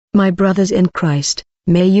My brothers in Christ,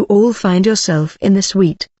 may you all find yourself in the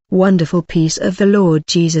sweet, wonderful peace of the Lord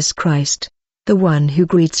Jesus Christ. The one who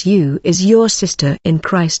greets you is your sister in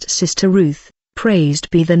Christ, Sister Ruth. Praised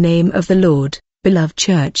be the name of the Lord. Beloved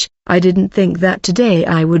church, I didn't think that today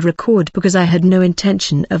I would record because I had no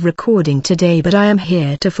intention of recording today, but I am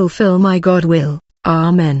here to fulfill my God will.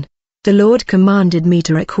 Amen. The Lord commanded me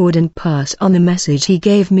to record and pass on the message He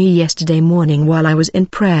gave me yesterday morning while I was in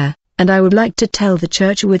prayer, and I would like to tell the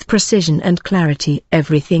church with precision and clarity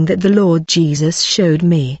everything that the Lord Jesus showed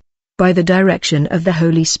me. By the direction of the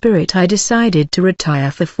Holy Spirit I decided to retire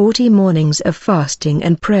for 40 mornings of fasting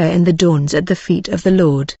and prayer in the dawns at the feet of the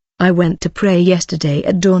Lord. I went to pray yesterday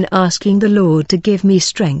at dawn asking the Lord to give me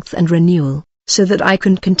strength and renewal, so that I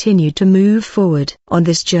can continue to move forward on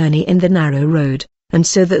this journey in the narrow road, and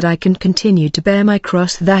so that I can continue to bear my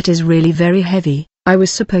cross that is really very heavy. I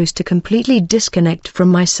was supposed to completely disconnect from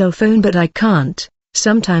my cell phone, but I can't.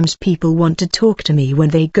 Sometimes people want to talk to me when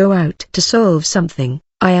they go out to solve something.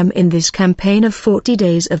 I am in this campaign of 40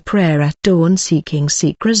 days of prayer at dawn seek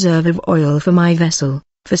reserve of oil for my vessel.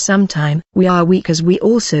 For some time we are weak as we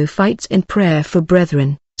also fight in prayer for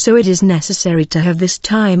brethren, so it is necessary to have this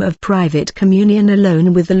time of private communion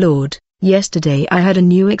alone with the Lord. Yesterday I had a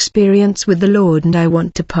new experience with the Lord and I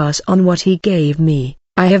want to pass on what He gave me.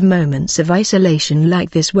 I have moments of isolation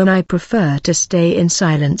like this when I prefer to stay in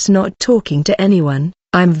silence, not talking to anyone.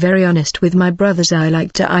 I'm very honest with my brothers, I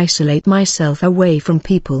like to isolate myself away from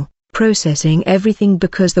people, processing everything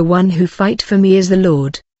because the one who fight for me is the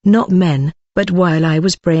Lord, not men. But while I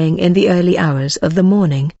was praying in the early hours of the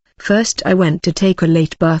morning, first I went to take a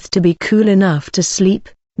late bath to be cool enough to sleep,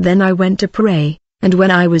 then I went to pray. And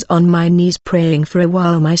when I was on my knees praying for a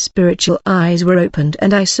while, my spiritual eyes were opened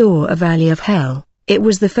and I saw a valley of hell. It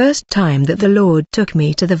was the first time that the Lord took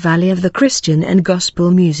me to the valley of the Christian and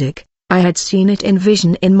gospel music. I had seen it in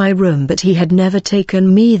vision in my room, but He had never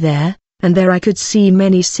taken me there, and there I could see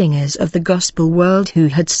many singers of the gospel world who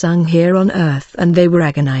had sung here on earth and they were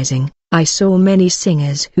agonizing. I saw many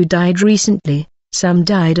singers who died recently. Some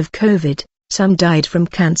died of COVID, some died from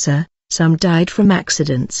cancer, some died from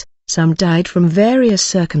accidents. Some died from various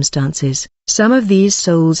circumstances. Some of these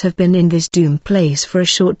souls have been in this doomed place for a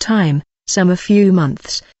short time, some a few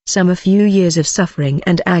months, some a few years of suffering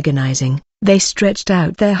and agonizing. They stretched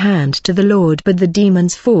out their hand to the Lord, but the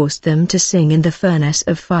demons forced them to sing in the furnace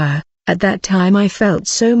of fire. At that time I felt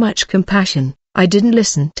so much compassion. I didn't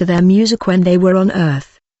listen to their music when they were on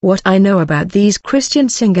earth. What I know about these Christian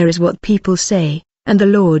singers is what people say, and the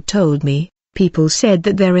Lord told me, people said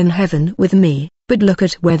that they're in heaven with me. But look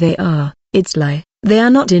at where they are. It's lie. They are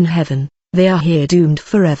not in heaven. They are here doomed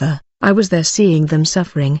forever. I was there seeing them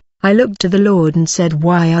suffering. I looked to the Lord and said,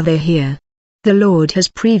 why are they here? The Lord has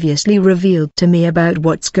previously revealed to me about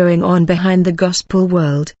what's going on behind the gospel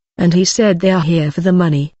world, and He said they are here for the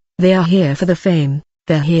money. They are here for the fame.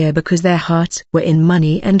 They're here because their hearts were in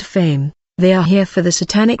money and fame. They are here for the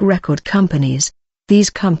satanic record companies. These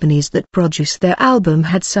companies that produce their album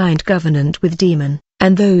had signed covenant with demon.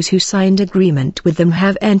 And those who signed agreement with them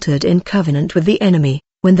have entered in covenant with the enemy.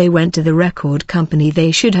 When they went to the record company, they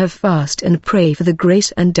should have fast and pray for the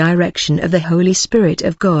grace and direction of the Holy Spirit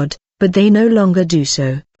of God, but they no longer do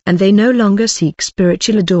so, and they no longer seek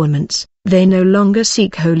spiritual adornments. They no longer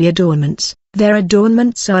seek holy adornments. Their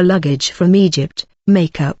adornments are luggage from Egypt,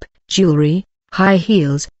 makeup, jewelry, high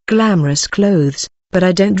heels, glamorous clothes, but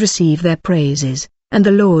I don't receive their praises. And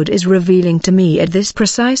the Lord is revealing to me at this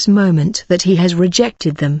precise moment that He has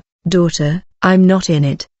rejected them. Daughter, I'm not in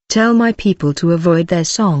it. Tell my people to avoid their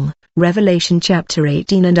song. Revelation chapter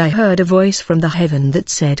 18. And I heard a voice from the heaven that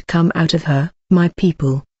said, come out of her, my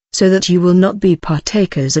people, so that you will not be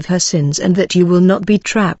partakers of her sins and that you will not be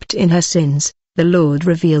trapped in her sins. The Lord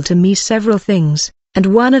revealed to me several things, and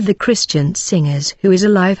one of the Christian singers who is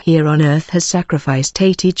alive here on earth has sacrificed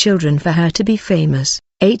 80 children for her to be famous.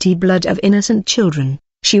 80 blood of innocent children.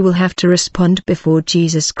 She will have to respond before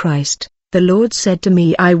Jesus Christ. The Lord said to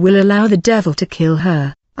me, I will allow the devil to kill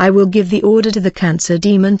her. I will give the order to the cancer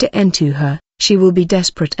demon to enter her. She will be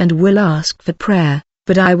desperate and will ask for prayer,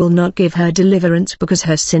 but I will not give her deliverance because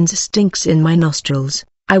her sins stinks in my nostrils.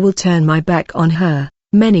 I will turn my back on her.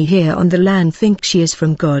 Many here on the land think she is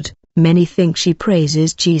from God. Many think she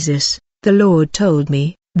praises Jesus. The Lord told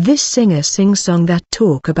me, this singer sings songs that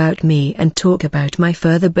talk about me and talk about my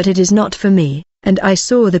Father, but it is not for me, and I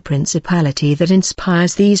saw the principality that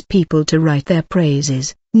inspires these people to write their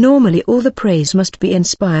praises. Normally all the praise must be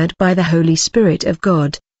inspired by the Holy Spirit of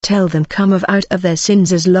God. Tell them come out of their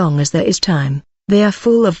sins as long as there is time. They are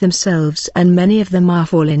full of themselves and many of them are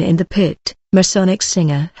fallen in the pit. Masonic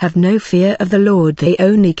singer have no fear of the Lord, they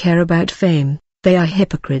only care about fame. They are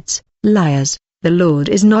hypocrites, liars. The Lord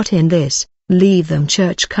is not in this. Leave them.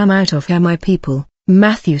 Church, come out of her, my people.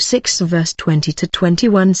 Matthew 6 verse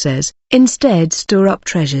 20-21 says, instead store up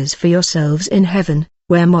treasures for yourselves in heaven,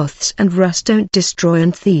 where moths and rust don't destroy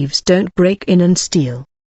and thieves don't break in and steal.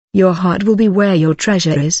 Your heart will be where your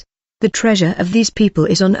treasure is. The treasure of these people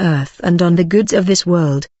is on earth and on the goods of this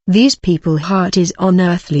world. These people's heart is on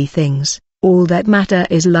earthly things. All that matter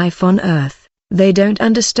is life on earth. They don't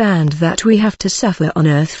understand that we have to suffer on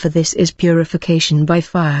earth, for this is purification by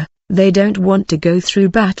fire. They don't want to go through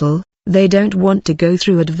battle. They don't want to go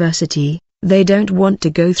through adversity. They don't want to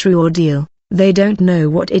go through ordeal. They don't know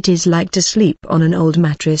what it is like to sleep on an old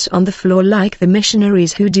mattress on the floor like the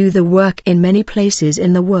missionaries who do the work in many places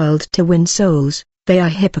in the world to win souls. They are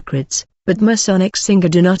hypocrites. But Masonic singer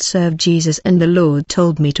do not serve Jesus, and the Lord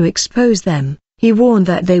told me to expose them. He warned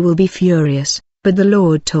that they will be furious, but the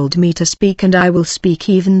Lord told me to speak, and I will speak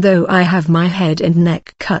even though I have my head and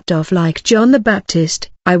neck cut off like John the Baptist.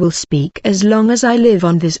 I will speak as long as I live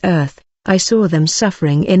on this earth. I saw them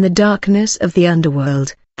suffering in the darkness of the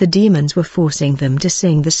underworld. The demons were forcing them to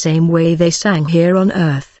sing the same way they sang here on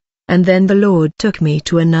earth. And then the Lord took me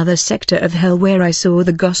to another sector of hell where I saw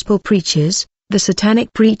the gospel preachers, the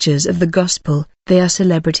satanic preachers of the gospel. They are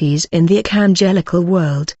celebrities in the evangelical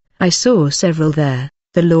world. I saw several there.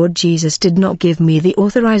 The Lord Jesus did not give me the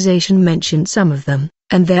authorization mention some of them,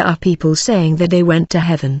 and there are people saying that they went to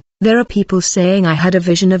heaven. There are people saying I had a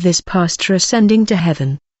vision of this pastor ascending to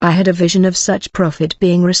heaven. I had a vision of such prophet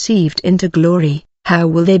being received into glory. How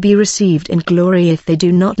will they be received in glory if they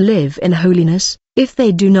do not live in holiness, if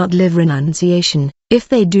they do not live renunciation, if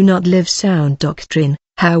they do not live sound doctrine?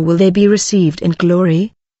 How will they be received in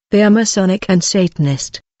glory? They are Masonic and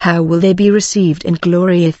Satanist. How will they be received in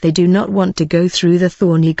glory if they do not want to go through the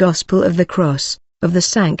thorny gospel of the cross, of the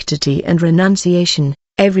sanctity and renunciation?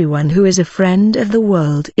 Everyone who is a friend of the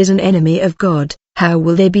world is an enemy of God. How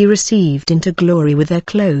will they be received into glory with their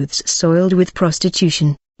clothes soiled with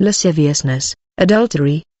prostitution, lasciviousness,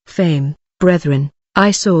 adultery, fame? Brethren,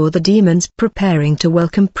 I saw the demons preparing to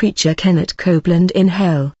welcome preacher Kenneth Copeland in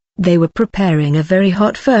hell. They were preparing a very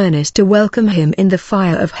hot furnace to welcome him in the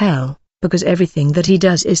fire of hell, because everything that he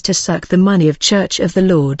does is to suck the money of Church of the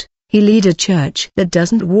Lord. He lead a church that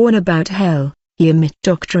doesn't warn about hell. He emit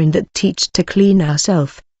doctrine that teach to clean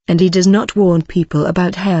ourselves, and he does not warn people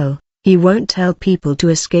about hell. He won't tell people to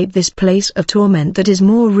escape this place of torment that is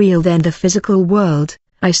more real than the physical world.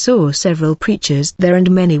 I saw several preachers there, and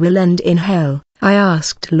many will end in hell. I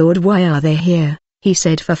asked Lord, why are they here? He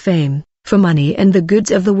said, for fame, for money and the goods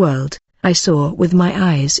of the world. I saw with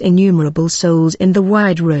my eyes innumerable souls in the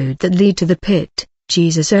wide road that lead to the pit.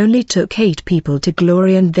 Jesus only took 8 people to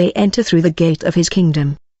glory, and they enter through the gate of his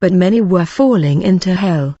kingdom, but many were falling into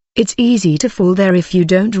hell. It's easy to fall there if you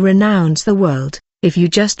don't renounce the world, if you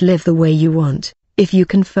just live the way you want, if you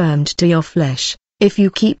conformed to your flesh, if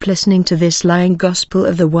you keep listening to this lying gospel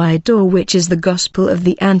of the wide door, which is the gospel of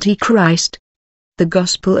the Antichrist, the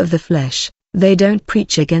gospel of the flesh. They don't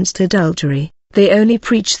preach against adultery. They only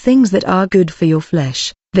preach things that are good for your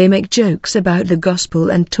flesh. They make jokes about the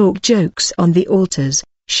gospel and talk jokes on the altars,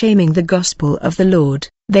 shaming the gospel of the Lord.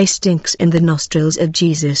 They stinks in the nostrils of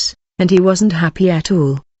Jesus, and he wasn't happy at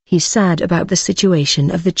all. He's sad about the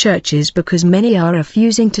situation of the churches because many are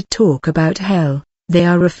refusing to talk about hell. They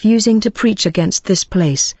are refusing to preach against this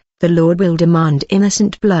place. The Lord will demand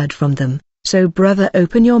innocent blood from them. So brother,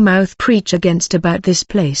 open your mouth, preach against about this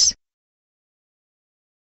place.